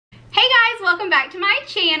welcome back to my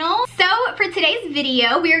channel. So for today's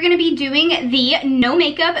video, we are gonna be doing the no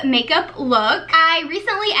makeup look. I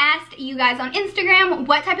recently asked you guys on Instagram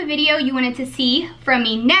what type of video you wanted to see from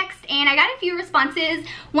me next, and I got a few responses.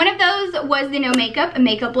 One of those was the no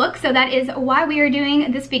makeup look, so that is why we are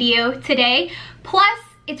doing this video today. Plus,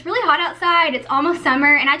 it's really hot outside, it's almost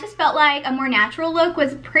summer, and I just felt like a more natural look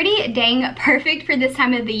was pretty dang perfect for this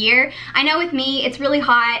time of the year. I know with me, it's really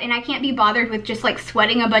hot and I can't be bothered with just like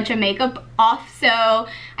sweating a bunch of makeup off, so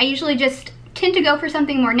I usually just tend to go for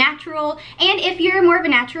something more natural. And if you're more of a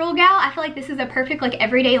natural gal, I feel like this is a perfect like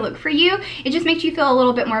everyday look for you. It just makes you feel a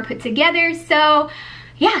little bit more put together. So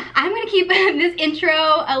yeah, I'm gonna keep this intro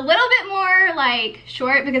a little bit more like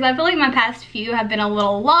short because I feel like my past few have been a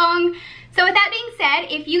little long. So with that being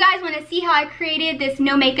said, if you guys want to see how I created this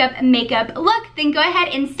no makeup look, then go ahead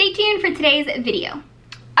and stay tuned for today's video.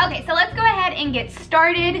 Okay, so let's go ahead and get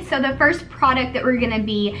started. So the first product that we're going to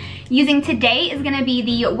be using today is going to be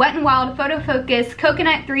the Wet n Wild Photo Focus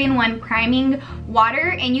Coconut 3-in-1 Priming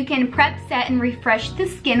Water, and you can prep, set, and refresh the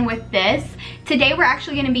skin with this. Today we're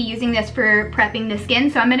actually going to be using this for prepping the skin,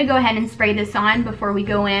 so I'm going to go ahead and spray this on before we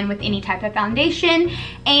go in with any type of foundation.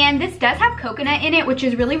 And this does have coconut in it, which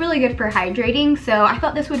is really good for hydrating, so I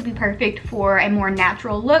thought this would be perfect for a more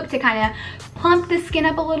natural look to kind of plump the skin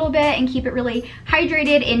up a little bit and keep it really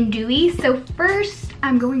hydrated and dewy. So first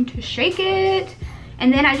I'm going to shake it,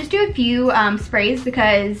 and then I just do a few sprays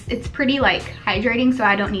because it's pretty like hydrating, so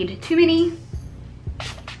I don't need too many.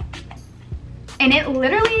 And it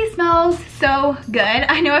literally smells so good.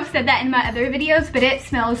 I know I've said that in my other videos, but it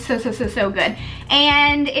smells so good.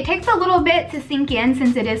 And it takes a little bit to sink in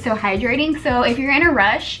since it is so hydrating. So if you're in a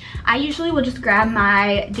rush, I usually will just grab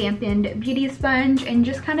my dampened beauty sponge and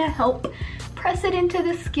just kind of help press it into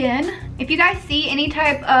the skin. If you guys see any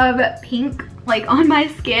type of pink like on my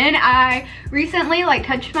skin, I recently like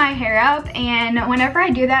touched my hair up, and whenever I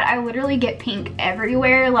do that, I literally get pink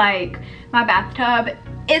everywhere. Like my bathtub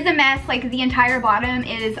is a mess, like the entire bottom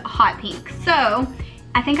is hot pink. So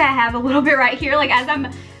I think I have a little bit right here, like as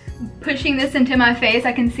I'm pushing this into my face,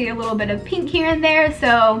 I can see a little bit of pink here and there.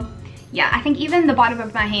 So yeah, I think even the bottom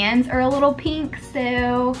of my hands are a little pink.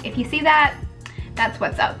 So if you see that, that's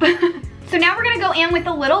what's up. So now we're gonna go in with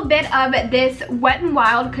a little bit of this Wet n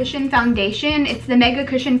Wild Cushion Foundation. It's the Mega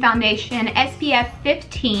Cushion Foundation SPF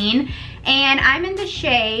 15, and I'm in the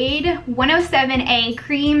shade 107A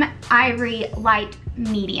Cream Ivory Light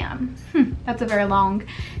Medium. That's a very long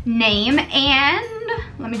name. And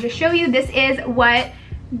let me just show you, this is what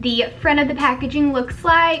the front of the packaging looks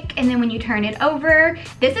like, and then when you turn it over,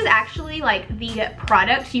 this is actually like the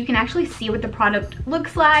product, so you can actually see what the product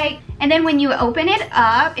looks like. And then when you open it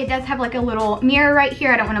up, it does have like a little mirror right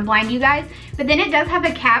here. I don't want to blind you guys, but then it does have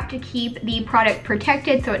a cap to keep the product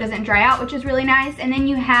protected so it doesn't dry out, which is really nice. And then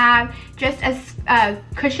you have just a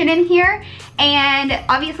cushion in here, and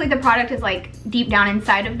obviously the product is like deep down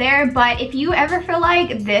inside of there. But if you ever feel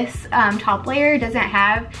like this top layer doesn't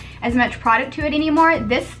have as much product to it anymore,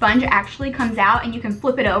 this sponge actually comes out and you can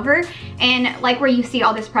flip it over, and like where you see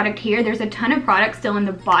all this product here, there's a ton of product still in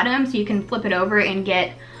the bottom, so you can flip it over and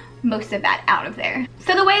get most of that out of there.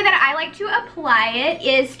 So the way that I like to apply it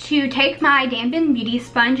is to take my dampened beauty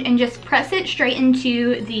sponge and just press it straight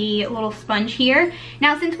into the little sponge here.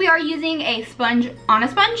 Now since we are using a sponge on a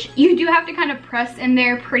sponge, you do have to kind of press in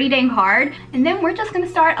there pretty dang hard, and then we're just gonna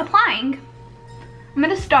start applying. I'm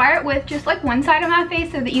gonna start with just like one side of my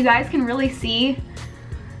face so that you guys can really see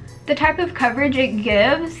the type of coverage it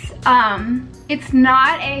gives. It's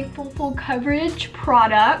not a full coverage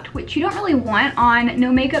product, which you don't really want on no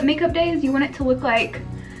makeup days. You want it to look like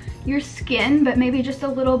your skin, but maybe just a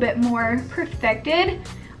little bit more perfected.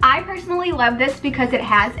 I personally love this because it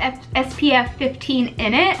has SPF 15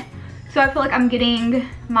 in it, so I feel like I'm getting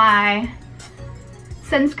my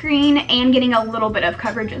sunscreen and getting a little bit of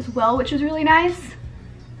coverage as well, which is really nice.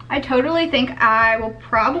 I totally think I will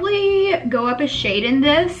probably go up a shade in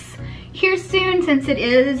this here soon, since it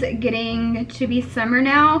is getting to be summer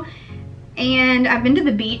now, and I've been to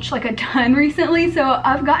the beach like a ton recently, so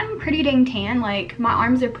I've gotten pretty dang tan. Like my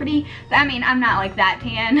arms are pretty, I mean, I'm not like that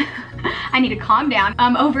tan. I need to calm down.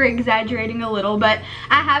 I'm over exaggerating a little, but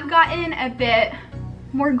I have gotten a bit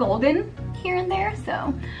more golden here and there, so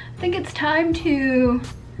I think it's time to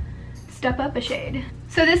step up a shade.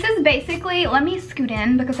 So this is basically, let me scoot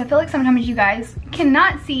in because I feel like sometimes you guys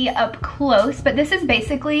cannot see up close, but this is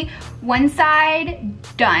basically one side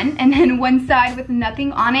done and then one side with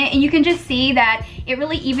nothing on it. And you can just see that it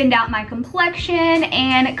really evened out my complexion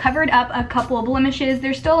and covered up a couple of blemishes.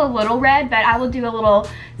 They're still a little red, but I will do a little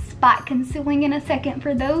spot concealing in a second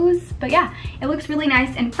for those. But yeah, it looks really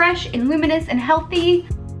nice and fresh and luminous and healthy.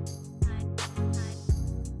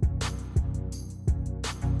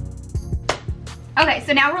 Okay,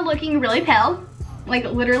 so now we're looking really pale, like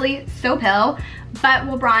literally so pale, but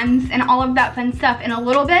we'll bronze and all of that fun stuff in a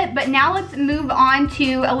little bit. But now let's move on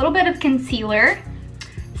to a little bit of concealer.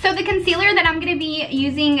 So the concealer that I'm gonna be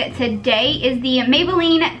using today is the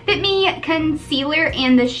Maybelline Fit Me Concealer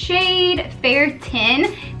in the shade Fair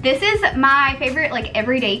 10. This is my favorite like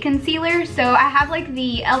everyday concealer. So I have like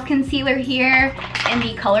the e.l.f. concealer here and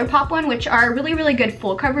the ColourPop one, which are really, really good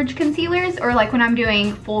full coverage concealers, or like when I'm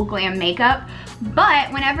doing full glam makeup.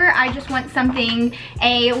 But whenever I just want something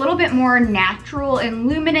a little bit more natural and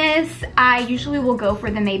luminous, I usually will go for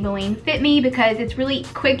the Maybelline Fit Me because it's really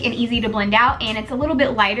quick and easy to blend out, and it's a little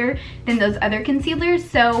bit lighter than those other concealers,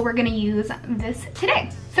 so we're gonna use this today.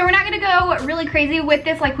 So we're not gonna go really crazy with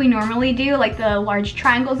this like we normally do, like the large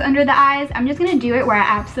triangles under the eyes. I'm just gonna do it where I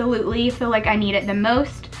absolutely feel like I need it the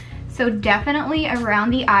most. So definitely around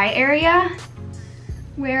the eye area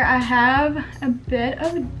where I have a bit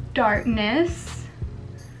of darkness.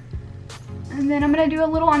 And then I'm gonna do a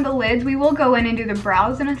little on the lids. We will go in and do the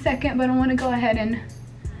brows in a second, but I wanna go ahead and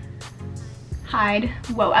hide.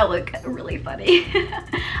 Whoa, I look really funny.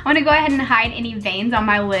 I wanna go ahead and hide any veins on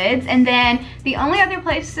my lids. And then the only other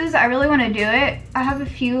places I really wanna do it, I have a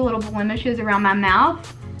few little blemishes around my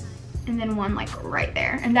mouth, and then one like right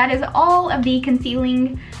there. And that is all of the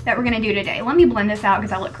concealing that we're gonna do today. Let me blend this out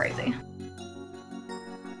because I look crazy.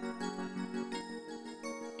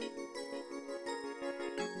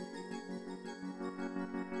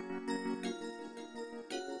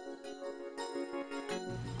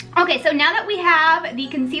 Okay, so now that we have the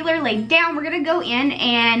concealer laid down, we're gonna go in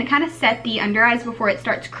and kind of set the under eyes before it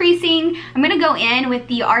starts creasing. I'm gonna go in with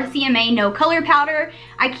the RCMA No Color Powder.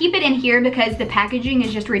 I keep it in here because the packaging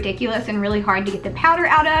is just ridiculous and really hard to get the powder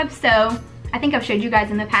out of. So I think I've showed you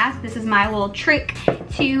guys in the past, this is my little trick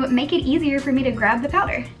to make it easier for me to grab the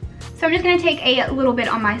powder. So I'm just gonna take a little bit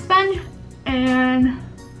on my sponge and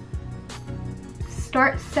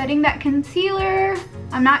start setting that concealer.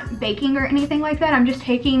 I'm not baking or anything like that. I'm just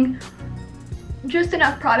taking just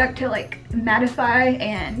enough product to like mattify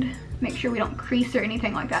and make sure we don't crease or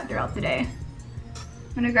anything like that throughout the day.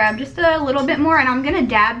 I'm gonna grab just a little bit more, and I'm gonna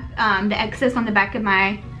dab the excess on the back of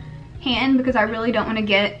my hand because I really don't wanna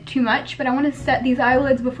get too much, but I wanna set these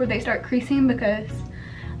eyelids before they start creasing because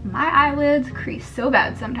my eyelids crease so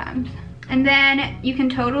bad sometimes. And then you can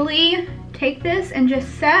totally take this and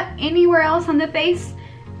just set anywhere else on the face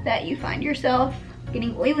that you find yourself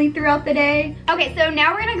getting oily throughout the day. Okay, so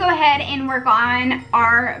now we're gonna go ahead and work on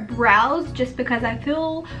our brows just because I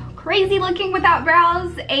feel crazy looking without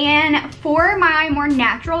brows. And for my more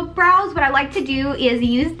natural brows, what I like to do is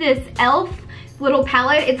use this e.l.f. little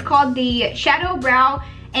palette. It's called the Shadow Brow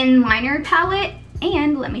and Liner Palette.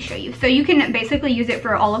 And let me show you. So you can basically use it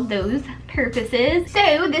for all of those purposes.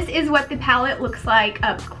 So this is what the palette looks like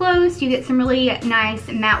up close. You get some really nice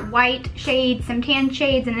matte white shades, some tan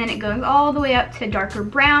shades, and then it goes all the way up to darker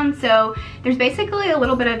brown. So there's basically a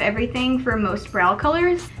little bit of everything for most brow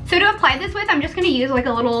colors. So to apply this with, I'm just gonna use like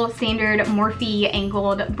a little standard Morphe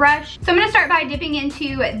angled brush. So I'm gonna start by dipping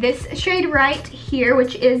into this shade right here,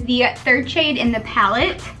 which is the third shade in the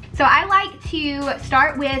palette. So I like to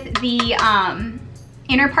start with the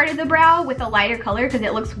inner part of the brow with a lighter color because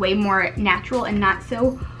it looks way more natural and not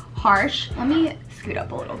so harsh. Let me scoot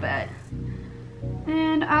up a little bit.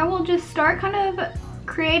 And I will just start kind of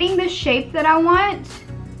creating the shape that I want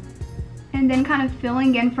and then kind of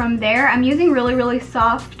filling in from there. I'm using really, really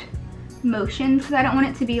soft motions because I don't want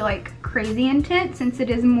it to be like crazy intense since it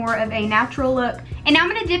is more of a natural look. And now I'm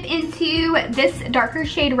gonna dip into this darker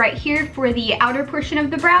shade right here for the outer portion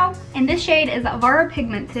of the brow. And this shade is Vara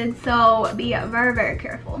Pigmented, so be very, very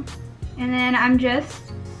careful. And then I'm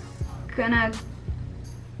just gonna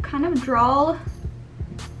kind of draw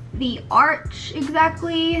the arch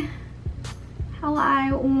exactly how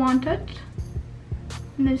I want it.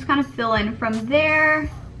 And then just kind of fill in from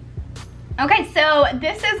there. Okay, so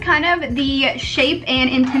this is kind of the shape and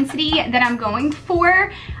intensity that I'm going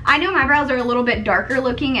for. I know my brows are a little bit darker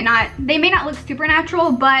looking and they may not look super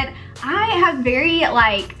natural, but I have very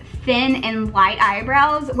like thin and light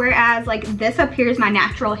eyebrows, whereas like this up here is my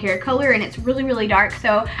natural hair color and it's really, really dark.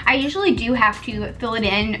 So I usually do have to fill it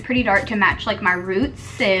in pretty dark to match like my roots.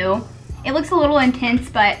 So it looks a little intense,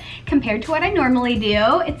 but compared to what I normally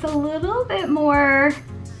do, it's a little bit more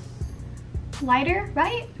lighter,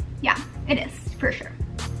 right? Yeah, it is, for sure.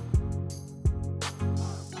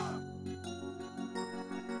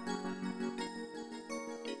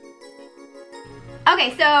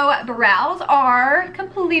 Okay, so brows are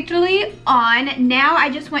completely on. Now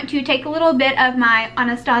I just want to take a little bit of my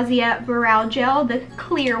Anastasia Brow Gel, the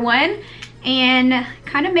clear one, and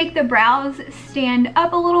kind of make the brows stand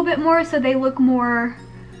up a little bit more so they look more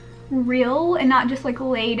real and not just like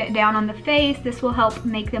laid down on the face. This will help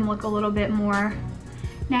make them look a little bit more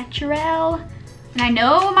natural. And I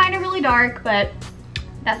know mine are really dark, but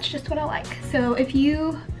that's just what I like. So if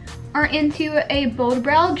you are into a bold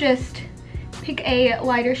brow, just pick a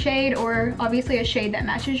lighter shade, or obviously a shade that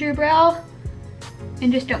matches your brow,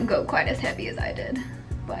 and just don't go quite as heavy as I did.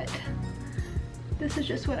 But this is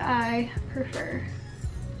just what I prefer.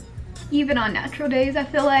 Even on natural days, I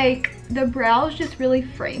feel like the brows just really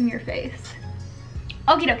frame your face.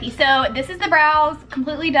 Okie dokie, so this is the brows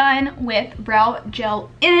completely done with brow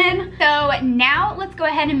gel in. So now let's go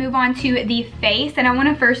ahead and move on to the face. And I want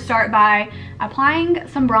to first start by applying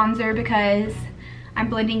some bronzer because I'm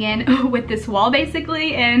blending in with this wall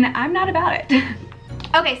basically, and I'm not about it.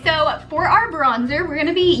 Okay, so for our bronzer, we're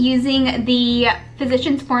gonna be using the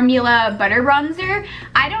Physicians Formula Butter Bronzer.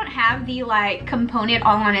 I don't have the like component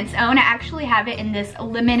all on its own. I actually have it in this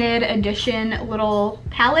limited edition little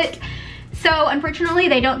palette. So unfortunately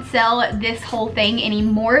they don't sell this whole thing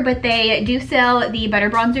anymore, but they do sell the butter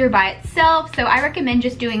bronzer by itself. So I recommend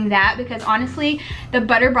just doing that because honestly, the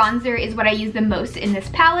butter bronzer is what I use the most in this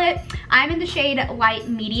palette. I'm in the shade light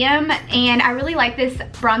medium, and I really like this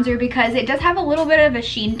bronzer because it does have a little bit of a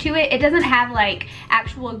sheen to it. It doesn't have like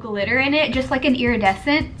actual glitter in it, just like an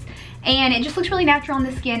iridescent, and it just looks really natural on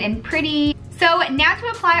the skin and pretty. So now to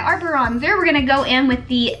apply our bronzer, we're gonna go in with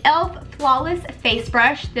the e.l.f. Flawless Face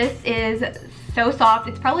Brush. This is so soft.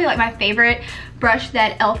 It's probably like my favorite brush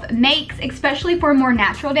that e.l.f. makes, especially for more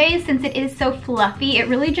natural days since it is so fluffy. It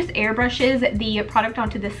really just airbrushes the product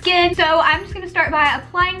onto the skin. So I'm just gonna start by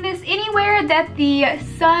applying this anywhere that the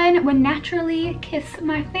sun would naturally kiss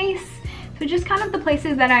my face. So just kind of the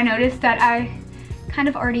places that I noticed that I kind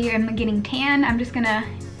of already am getting tan. I'm just gonna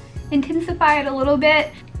intensify it a little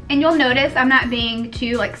bit. And you'll notice I'm not being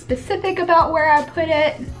too like specific about where I put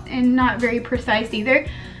it and not very precise either.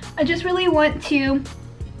 I just really want to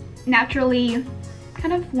naturally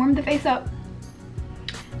kind of warm the face up.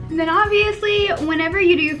 And then obviously whenever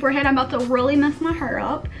you do your forehead, I'm about to really mess my hair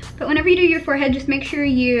up, but whenever you do your forehead, just make sure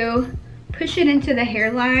you push it into the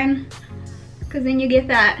hairline, because then you get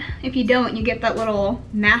that, if you don't, you get that little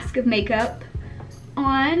mask of makeup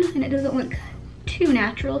on and it doesn't look too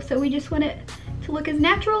natural. So we just want it to look as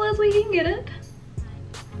natural as we can get it.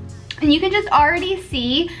 And you can just already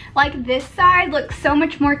see like this side looks so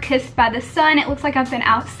much more kissed by the sun. It looks like I've been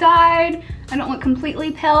outside. I don't look completely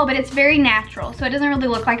pale, but it's very natural. So it doesn't really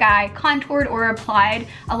look like I contoured or applied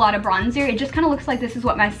a lot of bronzer. It just kind of looks like this is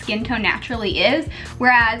what my skin tone naturally is.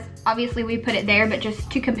 Whereas obviously we put it there, but just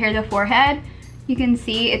to compare the forehead, you can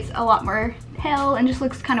see it's a lot more pale and just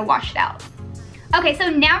looks kind of washed out. Okay, so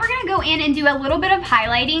now we're gonna go in and do a little bit of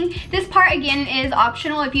highlighting. This part, again, is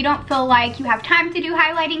optional if you don't feel like you have time to do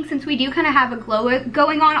highlighting. Since we do kind of have a glow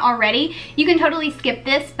going on already, you can totally skip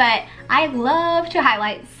this, but I love to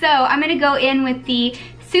highlight. So I'm gonna go in with the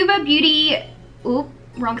Suva Beauty,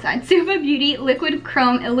 Suva Beauty Liquid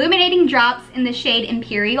Chrome Illuminating Drops in the shade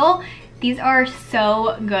Imperial. These are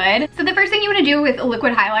so good. So the first thing you wanna do with a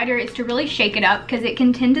liquid highlighter is to really shake it up because it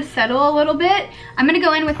can tend to settle a little bit. I'm gonna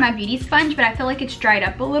go in with my beauty sponge, but I feel like it's dried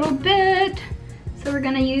up a little bit. So we're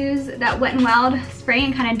gonna use that Wet n Wild spray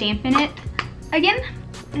and kind of dampen it again.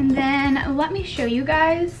 And then let me show you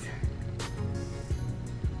guys.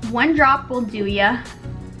 One drop will do ya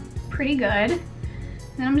pretty good. And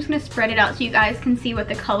I'm just gonna spread it out so you guys can see what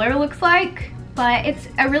the color looks like. But it's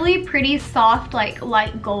a really pretty soft, like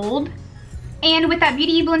light gold. And with that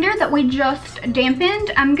beauty blender that we just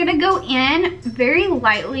dampened, I'm gonna go in very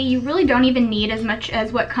lightly. You really don't even need as much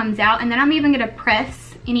as what comes out. And then I'm even gonna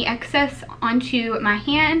press any excess onto my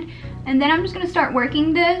hand. And then I'm just gonna start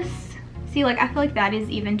working this. See, like I feel like that is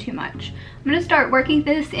even too much. I'm gonna start working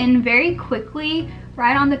this in very quickly,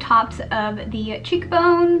 right on the tops of the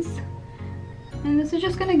cheekbones. And this is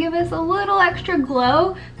just gonna give us a little extra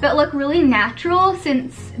glow, but look really natural.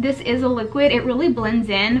 Since this is a liquid, it really blends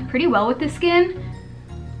in pretty well with the skin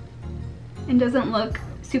and doesn't look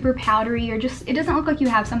super powdery, or just, it doesn't look like you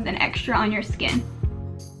have something extra on your skin.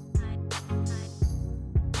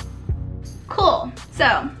 Cool,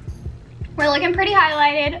 so we're looking pretty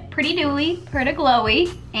highlighted, pretty dewy, pretty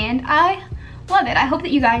glowy, and I love it. I hope that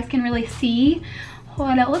you guys can really see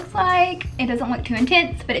what it looks like. It doesn't look too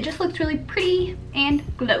intense, but it just looks really pretty and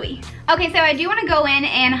glowy. Okay, so I do want to go in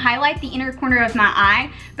and highlight the inner corner of my eye,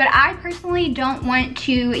 but I personally don't want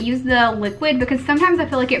to use the liquid because sometimes I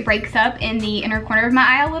feel like it breaks up in the inner corner of my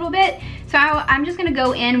eye a little bit. So I'm just gonna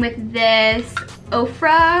go in with this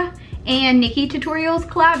Ofra and Nikki Tutorials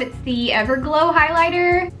collab. It's the Everglow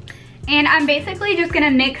highlighter. And I'm basically just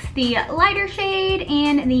gonna mix the lighter shade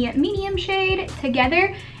and the medium shade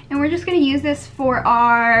together. And we're just gonna use this for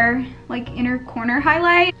our like inner corner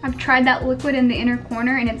highlight. I've tried that liquid in the inner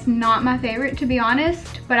corner and it's not my favorite, to be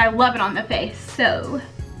honest, but I love it on the face, so.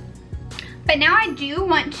 But now I do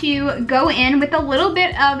want to go in with a little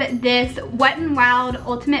bit of this Wet n Wild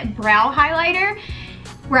Ultimate Brow Highlighter.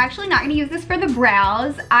 We're actually not gonna use this for the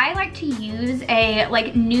brows. I like to use a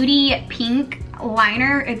like nudie pink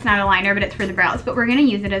liner. It's not a liner, but it's for the brows, but we're gonna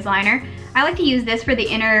use it as liner. I like to use this for the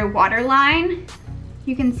inner waterline.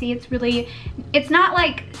 You can see it's not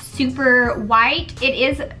like super white. It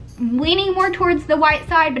is leaning more towards the white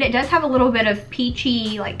side, but it does have a little bit of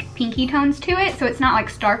peachy, like pinky tones to it, so it's not like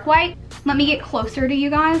stark white. Let me get closer to you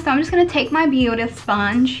guys. So I'm just gonna take my Beauty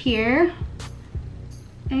sponge here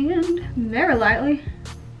and very lightly.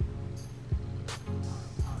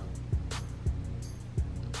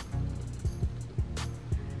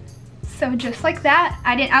 So just like that.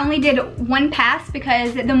 I only did one pass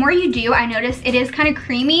because the more you do, I notice it is kind of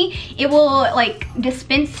creamy. It will like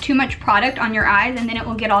dispense too much product on your eyes and then it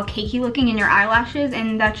will get all cakey looking in your eyelashes,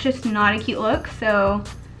 and that's just not a cute look. So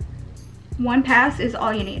one pass is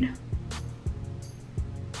all you need.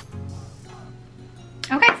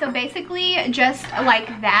 Okay, so basically just like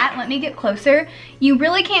that. Let me get closer. You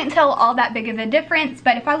really can't tell all that big of a difference,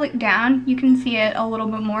 but if I look down, you can see it a little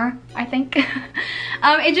bit more, I think.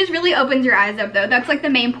 It just really opens your eyes up though. That's like the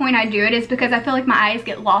main point I do it, is because I feel like my eyes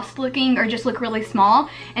get lost looking or just look really small.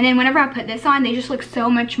 And then whenever I put this on, they just look so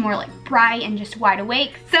much more like bright and just wide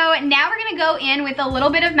awake. So now we're gonna go in with a little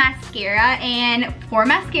bit of mascara, and for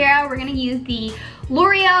mascara, we're gonna use the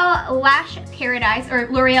L'Oreal Lash Paradise, or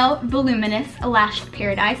L'Oreal Voluminous Lash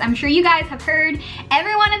Paradise. I'm sure you guys have heard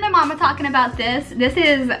everyone and their mama talking about this. This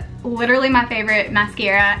is literally my favorite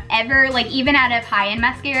mascara ever. Like even out of high-end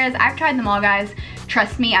mascaras, I've tried them all, guys.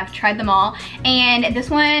 Trust me, I've tried them all. And this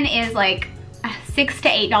one is like $6 to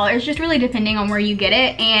 $8, just really depending on where you get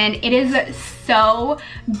it. And it is so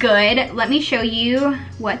good. Let me show you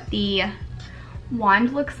what the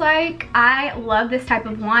wand looks like. I love this type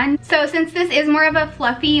of wand. So since this is more of a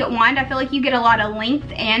fluffy wand, I feel like you get a lot of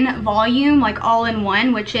length and volume like all in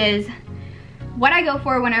one, which is what I go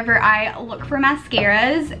for whenever I look for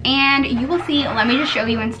mascaras. And you will see, let me just show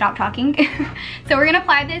you and stop talking. So we're gonna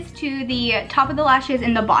apply this to the top of the lashes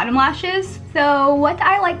and the bottom lashes. So what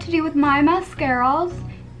I like to do with my mascaras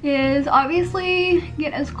is obviously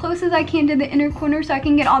get as close as I can to the inner corner so I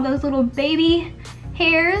can get all those little baby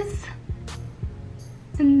hairs.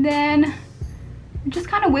 And then just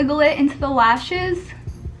kind of wiggle it into the lashes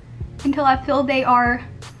until I feel they are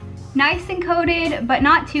nice and coated, but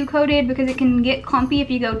not too coated because it can get clumpy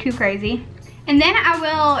if you go too crazy. And then I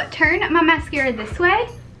will turn my mascara this way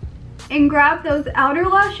and grab those outer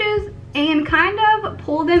lashes and kind of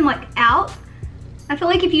pull them like out. I feel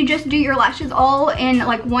like if you just do your lashes all in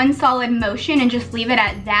like one solid motion and just leave it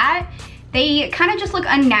at that, they kind of just look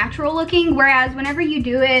unnatural looking, whereas whenever you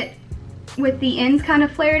do it with the ends kind of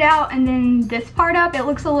flared out and then this part up, it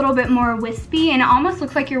looks a little bit more wispy and it almost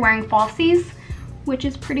looks like you're wearing falsies, which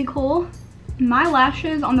is pretty cool. My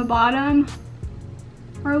lashes on the bottom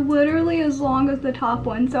are literally as long as the top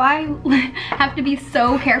one, so I have to be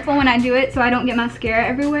so careful when I do it so I don't get mascara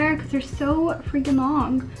everywhere because they're so freaking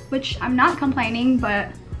long, which I'm not complaining, but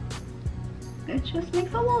it just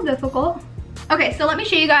makes it a little difficult. Okay, so let me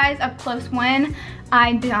show you guys up close when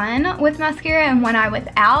I'm done with mascara and when I'm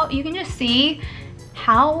without. You can just see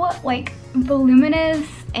how like voluminous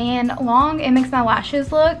and long it makes my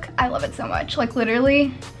lashes look. I love it so much, like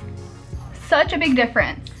literally such a big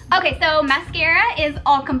difference. Okay, so mascara is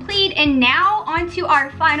all complete, and now on to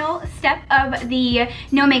our final step of the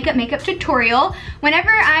no makeup tutorial. Whenever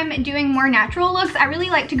I'm doing more natural looks, I really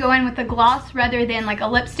like to go in with a gloss rather than like a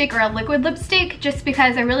lipstick or a liquid lipstick, just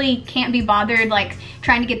because I really can't be bothered like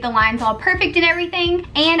trying to get the lines all perfect and everything.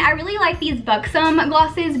 And I really like these Buxom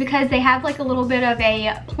glosses because they have like a little bit of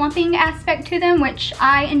a plumping aspect to them, which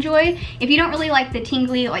I enjoy. If you don't really like the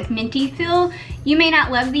tingly like minty feel, you may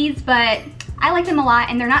not love these, but I like them a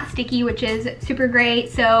lot and they're not sticky, which is super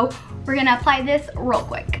great. So we're gonna apply this real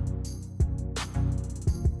quick.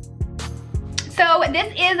 So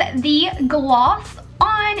this is the gloss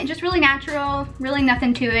on, just really natural, really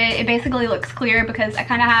nothing to it. It basically looks clear because I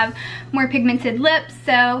kind of have more pigmented lips,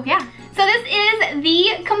 so yeah. So this is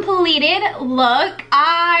the completed look.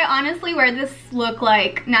 I honestly wear this look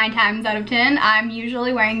like 9 times out of 10. I'm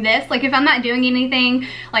usually wearing this. Like if I'm not doing anything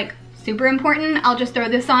like super important, I'll just throw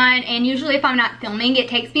this on, and usually if I'm not filming, it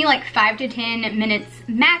takes me like 5 to 10 minutes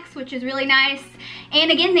max, which is really nice.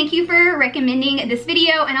 And again, thank you for recommending this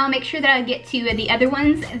video, and I'll make sure that I get to the other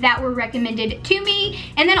ones that were recommended to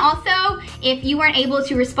me. And then also, if you weren't able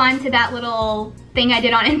to respond to that little thing I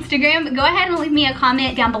did on Instagram, go ahead and leave me a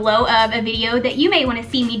comment down below of a video that you may want to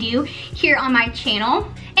see me do here on my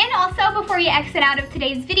channel. And also, before you exit out of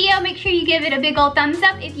today's video, make sure you give it a big old thumbs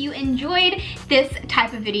up if you enjoyed this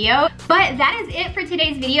type of video. But that is it for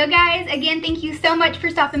today's video, guys. Again, thank you so much for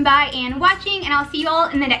stopping by and watching, and I'll see you all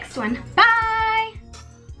in the next one. Bye!